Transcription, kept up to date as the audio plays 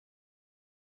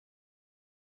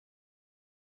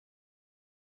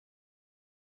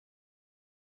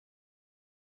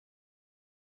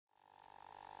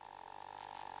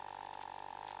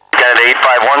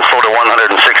851, slow to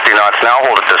 160 knots now,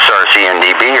 hold it to SAR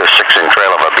CNDB, or 6 in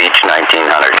trail of a beach,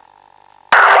 1900.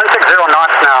 160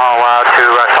 knots now to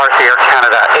SAR Air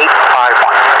Canada,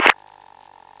 851.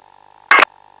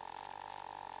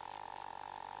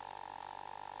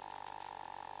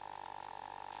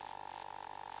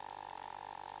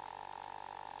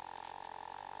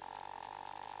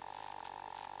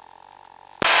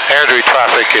 Airdrie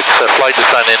traffic, it's flight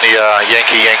design India,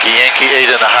 Yankee,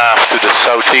 8.5 to the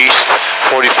southeast,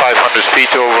 4,500 feet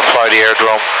to overfly the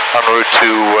airdrome en route to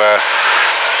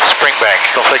Springbank.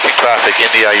 Conflicting traffic,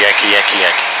 India, Yankee.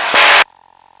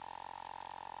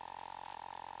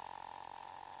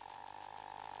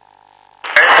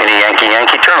 India,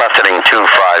 Yankee, turn left heading 250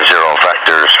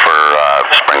 vectors for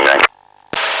Springbank.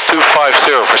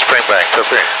 250 for Springbank,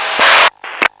 copy.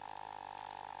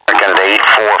 Canada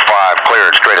 845,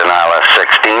 cleared straight in ILS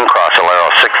 16, cross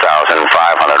Alero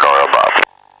 6,500 or above.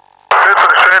 Cleared for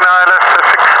the straight in ILS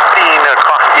 16,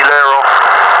 cross Alero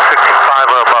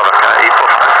 65 or above,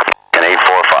 845. And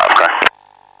 845, correct.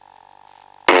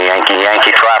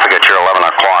 Yankee traffic at your 11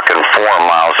 o'clock and 4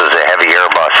 miles is a heavy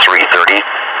Airbus 330,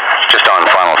 just on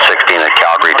final 16 at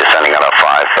Calgary, descending out of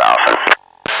 5,000.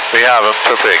 We have him,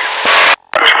 copy.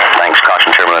 Thanks,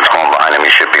 caution turbulence going behind him,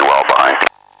 he should be well behind.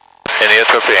 India,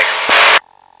 copy.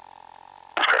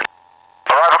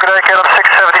 Arrival good day, KLM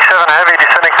 677 heavy,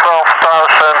 descending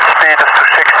 12,000, speed is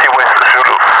 260 with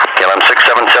Zulu. KLM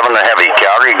 677 the heavy,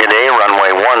 Calgary, good day,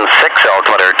 runway 16,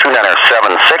 altimeter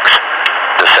 2976,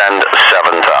 descend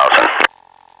 7,000.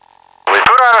 With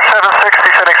 2976,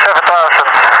 descending 7,000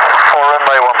 for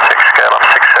runway 16, KLM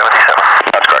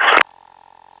 677. That's correct.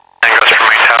 Angles from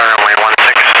my tower, runway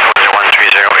 16,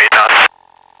 1308 knots.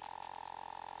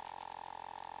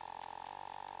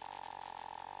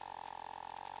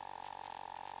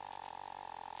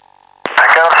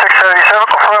 KLM 677,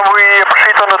 confirm we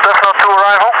proceed on the Duvno to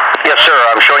arrival? Yes, sir,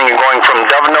 I'm showing you going from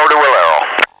Duvno to Alero.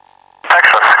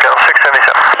 Excellent, KLM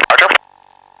 677. Roger.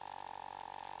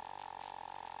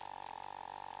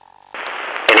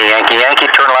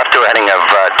 Yankee, turn left to a heading of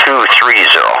 230.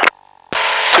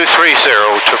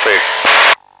 230, copy.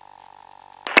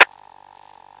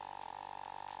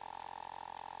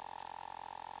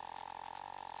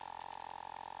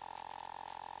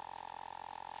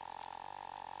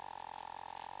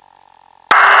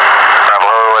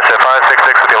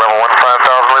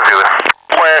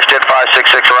 WestJet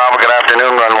 566 arrival, good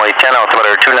afternoon, runway 10,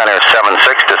 altimeter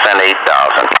 2976, descend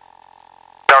 8,000.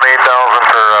 Down 8,000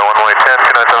 for runway 10,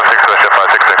 2976, WestJet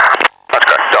 566. That's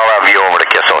correct. I'll have you over to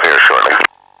Kissel here shortly.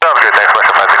 Sounds good, thanks,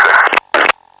 WestJet 566.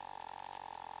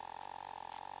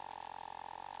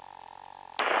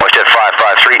 WestJet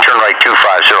 553, turn right 250,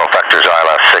 vectors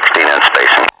ILS 16 in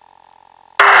spacing.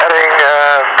 Heading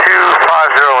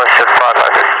 250, WestJet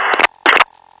 553.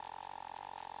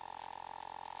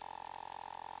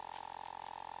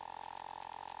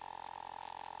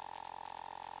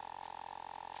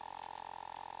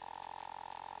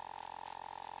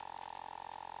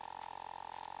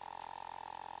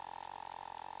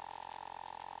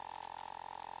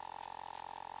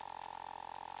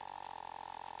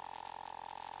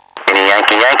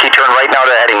 Yankee, turn right now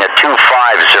to heading at 250.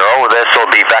 This will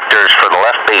be vectors for the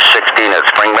left base 16 at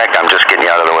Springbank. I'm just getting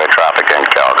you out of the way of traffic in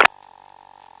Calgary.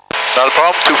 Not a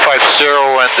problem, 250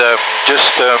 and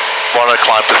just want to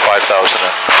climb to 5,000.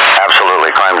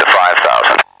 Absolutely, climb to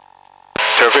 5,000.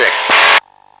 Copy.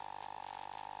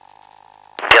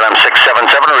 KLM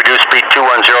 677, reduce speed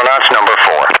 210 knots, number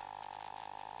 4.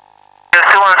 Just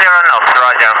 210 knots,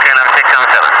 roger, KLM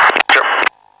 677. Sure.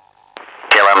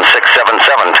 KLM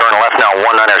 677, turn left now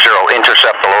 190,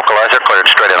 intercept the localizer, cleared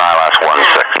straight in ILS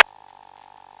 16.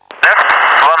 Left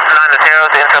 190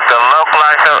 to intercept the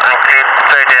localizer and cleared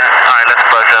straight in ILS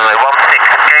approach runway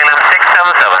 16, KLM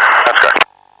 677. That's correct.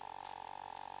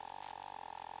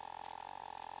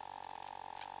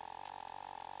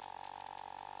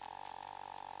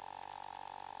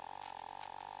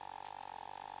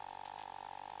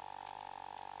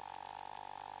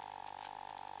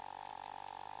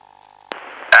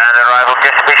 And arrival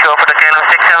just to be sure for the KLM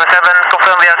 677,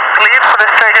 confirm we are cleared for the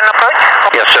straight in approach?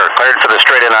 Yes, sir, cleared for the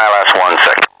straight in ILS 16.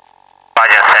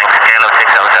 Roger, thanks, KLM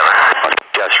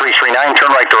 677. Jet 339,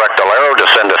 turn right direct Alero,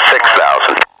 descend to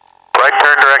 6,000. Right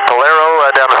turn direct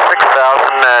Alero, down to 6,000,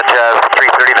 Jazz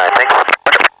 339, thanks.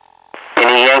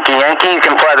 Any Yankee, you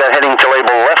can fly that heading to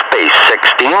label left base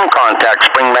 16, contact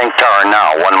Springbank Tower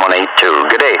now,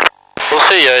 1182. Good day. We'll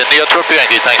see you in the Atropia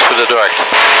Yankee, thanks for the direct.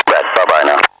 Bet, bye-bye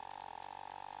now.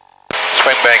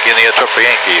 Springbank in the Atropia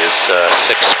Yankee is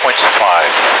 6.5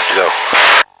 to go.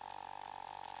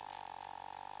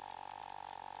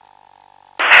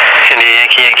 India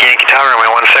Yankee Tower,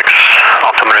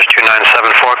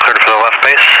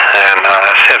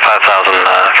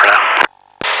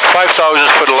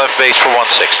 for the left base for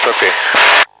 16, okay.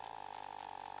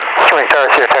 Swing Tower,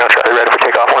 Sierra Tango Charlie, ready for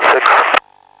takeoff, 16.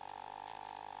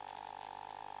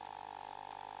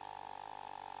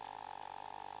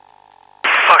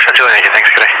 Foxtrot Julian Yankee,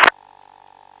 thanks, good day.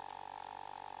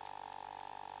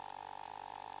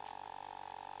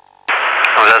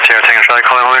 Was that Sierra Tango Charlie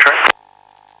calling holding short?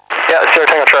 Yeah, Sierra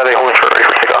Tango Charlie, holding short,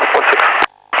 ready for takeoff, 16.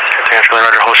 Sierra Tango Charlie,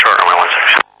 roger, hold short, runway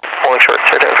 16. Holding short,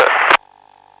 Sierra Tango Charlie.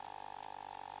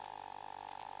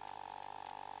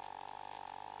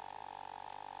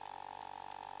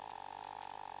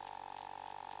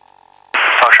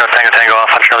 Foxtrot Tango Tango off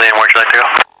on Charlie, and where'd you like to go?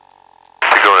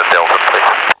 We go to Delta, please.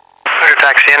 Roger,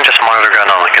 taxi in, just monitor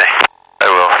ground only, good day. I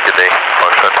will. Good day.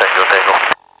 Foxtrot Tango Tango.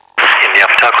 India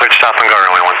Alpha Hotel, cleared to stop and go,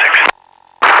 runway 16.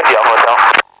 India Alpha Hotel.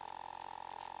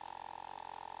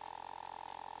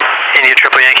 India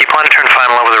Triple Yankee, plan to turn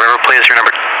final over the river, please. Your number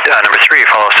 3,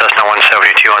 follow Cessna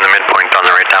 172 on the midpoint on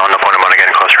the right down, no point about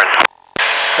getting closer in.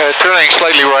 Turning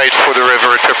slightly right for the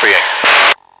river, Triple Yankee.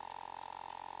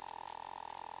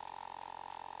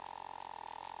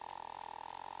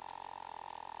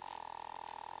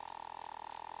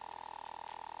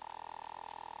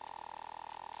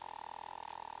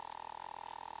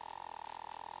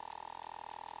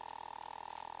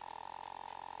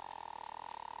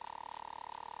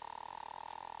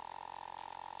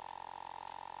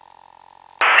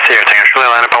 Sierra Tango Charlie,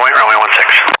 line up and wait, runway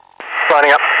 16.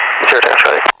 Lining up, Sierra Tango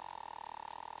Charlie.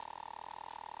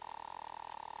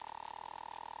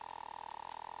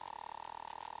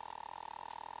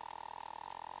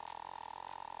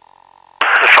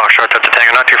 Foxtrot Delta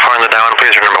Tango, not too far in the down,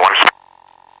 please, your number 1.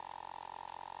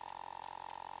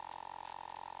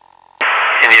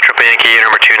 India Triple Yankee,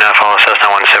 number 2, now follow Cessna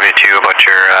 172 about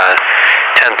your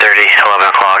 10:30,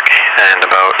 11 o'clock, and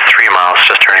about 3 miles,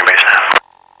 just turning base now.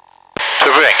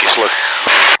 Triple Yankees, look.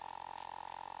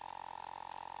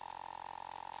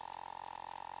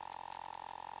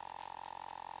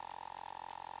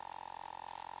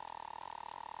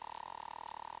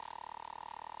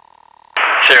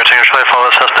 Sierra Tango Charlie, follow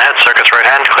the Cessna head, circuits right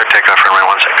hand, clear takeoff, runway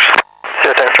 16.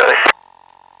 Sierra Tango Charlie.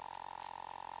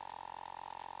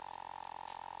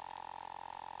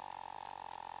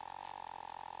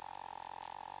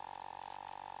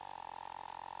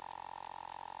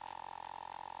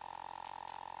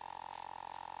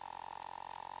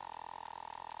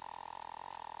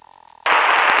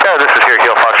 Yeah, this is here,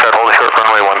 Heel Foxtrot, holding short,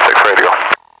 runway 16, ready to go.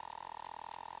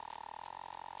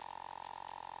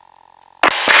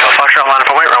 Foxtrot, line up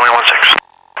and wait, runway 16.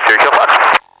 Here, Heel Fox.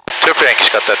 Triple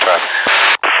Yankees got that traffic.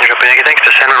 Triple Yankee, thanks,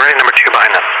 descend ready, number 2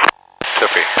 behind them.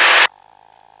 Triple.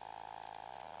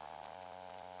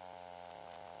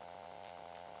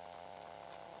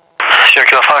 Sierra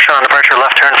Kilo Foxtrot on departure,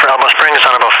 left turn for Elbow Springs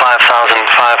on about 5,500,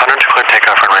 clear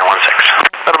takeoff, runway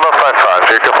 16. At about 55,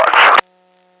 here, Heel Fox.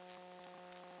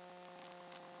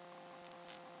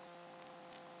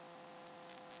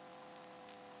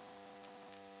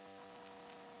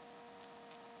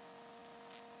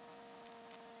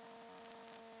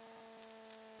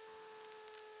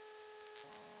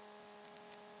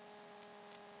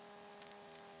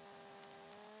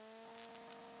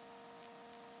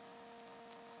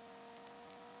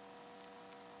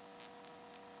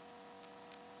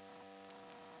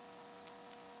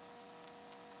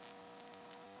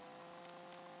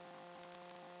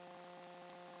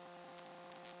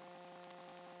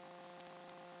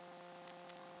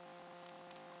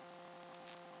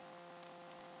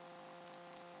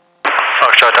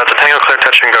 Foxtrot Delta Tango, clear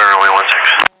touch and go, runway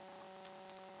 16.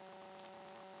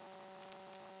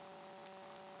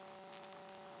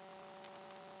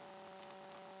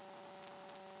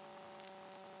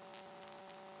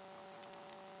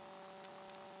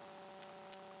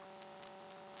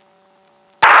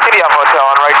 India Alpha Hotel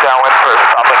on right downwind for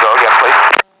stop and go again, please.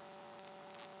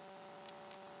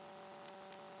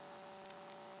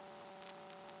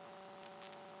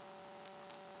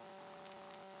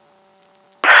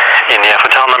 India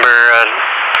Hotel number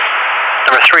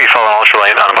 3, follow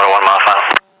ultralight on about a 1 mile final.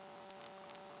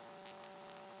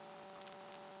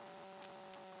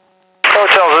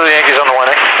 Hotel Zulu Yankees on the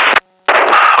 1A.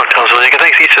 Hotel Zulu Yankee,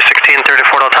 thanks, east of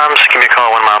 1634 all times, give me a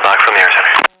call 1 mile back from the air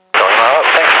center. Going mile up,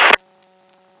 thanks.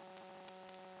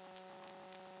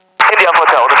 India Alpha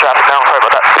Hotel, the traffic now, sorry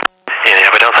about that. India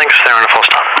Hotel, thanks, they're on a full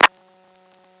stop.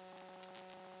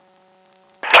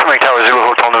 Swing Tower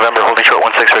Zulu Hotel November, holding short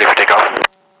 16, ready for takeoff.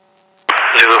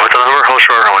 Zulu Hotel number, hold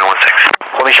short, runway 16.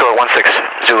 Holding short 16,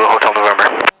 Zulu Hotel November.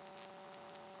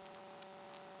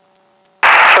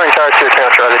 Swing Tower Sierra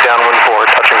Tango Charlie, downwind 4,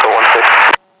 touching to 16.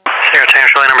 Sierra Tango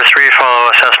Charlie number 3,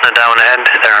 follow Cessna down ahead,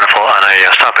 they're on a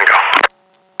stop and go.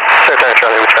 Sierra Tango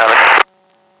Charlie with traffic.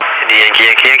 Yankee,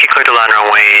 Yankee, Yankee, clear to land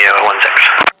runway 16.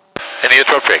 India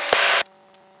tropic.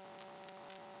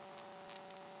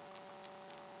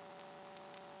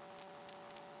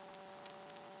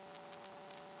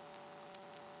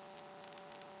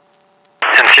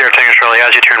 Sierra Tango Charlie,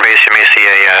 as you turn base, you may see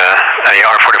a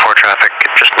R44 traffic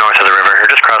just north of the river, or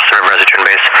just across the river as you turn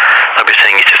base. I'll be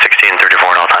saying east of 1634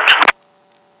 at all times.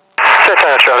 Sierra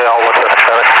Tango Charlie, all 17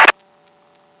 traffic.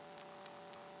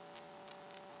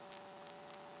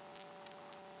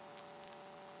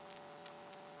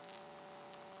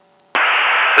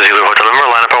 Zulu Hotel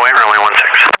November, line up away, runway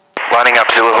 16. Lining up,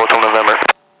 Zulu Hotel November.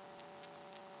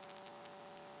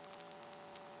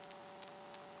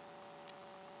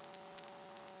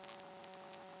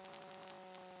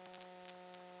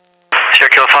 Sierra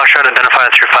Kilo Foxtrot,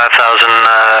 identified through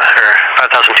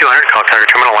 5,200, call Calgary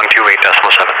Terminal 128.7.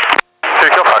 Sierra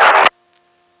Kilo Foxtrot.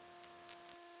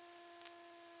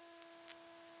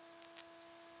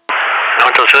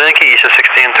 Hotel Zulu Yankee, east of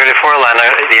 1634, line the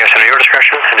air center, your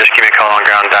discretion, and just give me a call on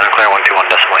ground, down and clear 121.8.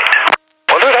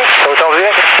 We'll do that. Hotel Zulu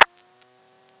Yankee.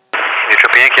 New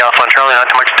Triple Yankee, Alpha on Charlie, not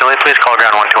too much delay, please call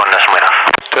ground 121.8 off.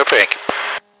 Tropic.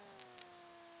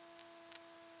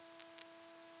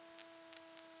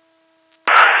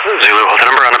 Zulu Hotel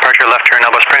number on departure left turn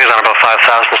Elbow Springs on about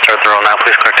 5,000, start the roll now,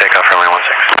 please clear takeoff runway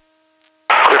 16.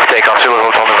 Clear for takeoff, Zulu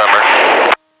Hotel November.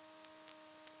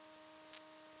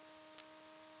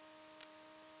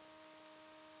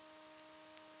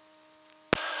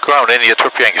 Ground, India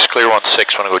tropic Yankees, clear 16, want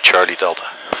to go Charlie Delta.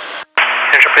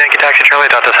 Triple Yankee, taxi Charlie,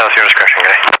 Delta South, your discretion, good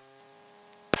day.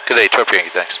 Good day, tropic Yankee,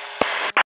 thanks.